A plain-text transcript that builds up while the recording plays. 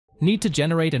Need to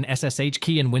generate an SSH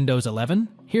key in Windows 11?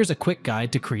 Here's a quick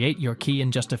guide to create your key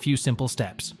in just a few simple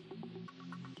steps.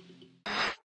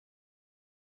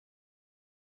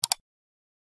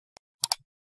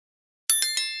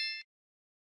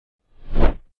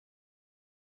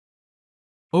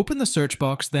 Open the search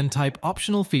box, then type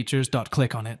optional features.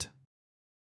 Click on it.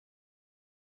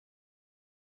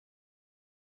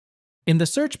 In the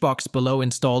search box below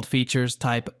installed features,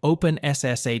 type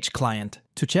OpenSSH client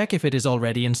to check if it is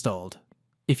already installed.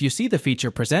 If you see the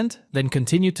feature present, then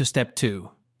continue to step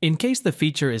 2. In case the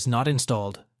feature is not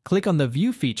installed, click on the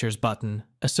View Features button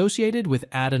associated with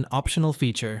Add an optional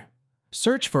feature.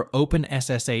 Search for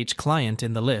OpenSSH client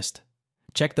in the list.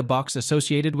 Check the box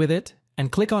associated with it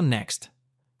and click on Next.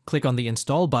 Click on the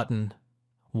Install button.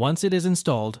 Once it is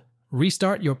installed,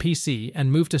 restart your PC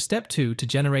and move to step 2 to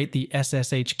generate the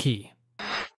SSH key.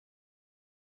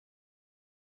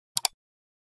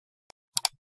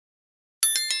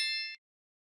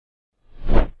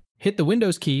 Hit the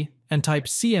Windows key and type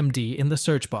CMD in the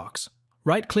search box.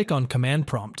 Right-click on Command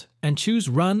Prompt and choose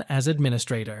Run as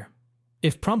Administrator.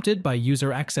 If prompted by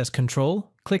User Access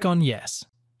Control, click on Yes.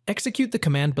 Execute the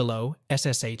command below,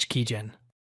 SSH keygen.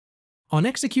 On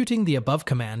executing the above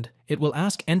command, it will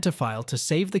ask Enter File to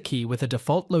save the key with a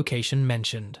default location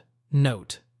mentioned.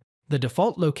 Note: the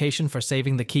default location for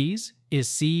saving the keys is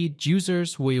C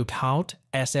users without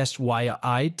SSH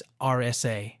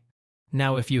RSA.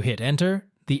 Now if you hit Enter,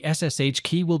 the SSH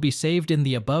key will be saved in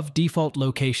the above default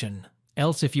location.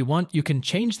 Else if you want, you can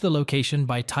change the location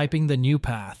by typing the new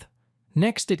path.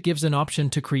 Next, it gives an option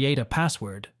to create a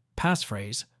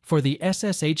passphrase, for the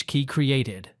SSH key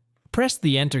created. Press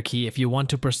the Enter key if you want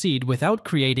to proceed without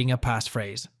creating a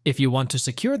passphrase. If you want to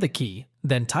secure the key,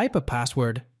 then type a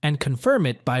password and confirm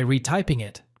it by retyping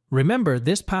it. Remember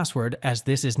this password as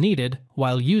this is needed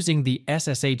while using the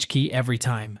SSH key every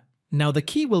time. Now the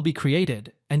key will be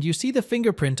created, and you see the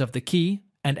fingerprint of the key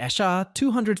and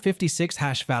SHA-256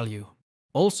 hash value.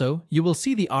 Also, you will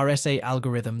see the RSA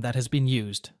algorithm that has been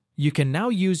used. You can now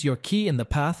use your key in the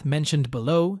path mentioned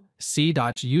below,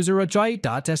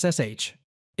 c.useragent.ssh.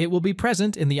 It will be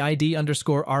present in the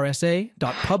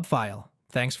id_rsa.pub file.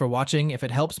 Thanks for watching. If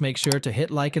it helps, make sure to hit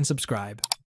like and subscribe.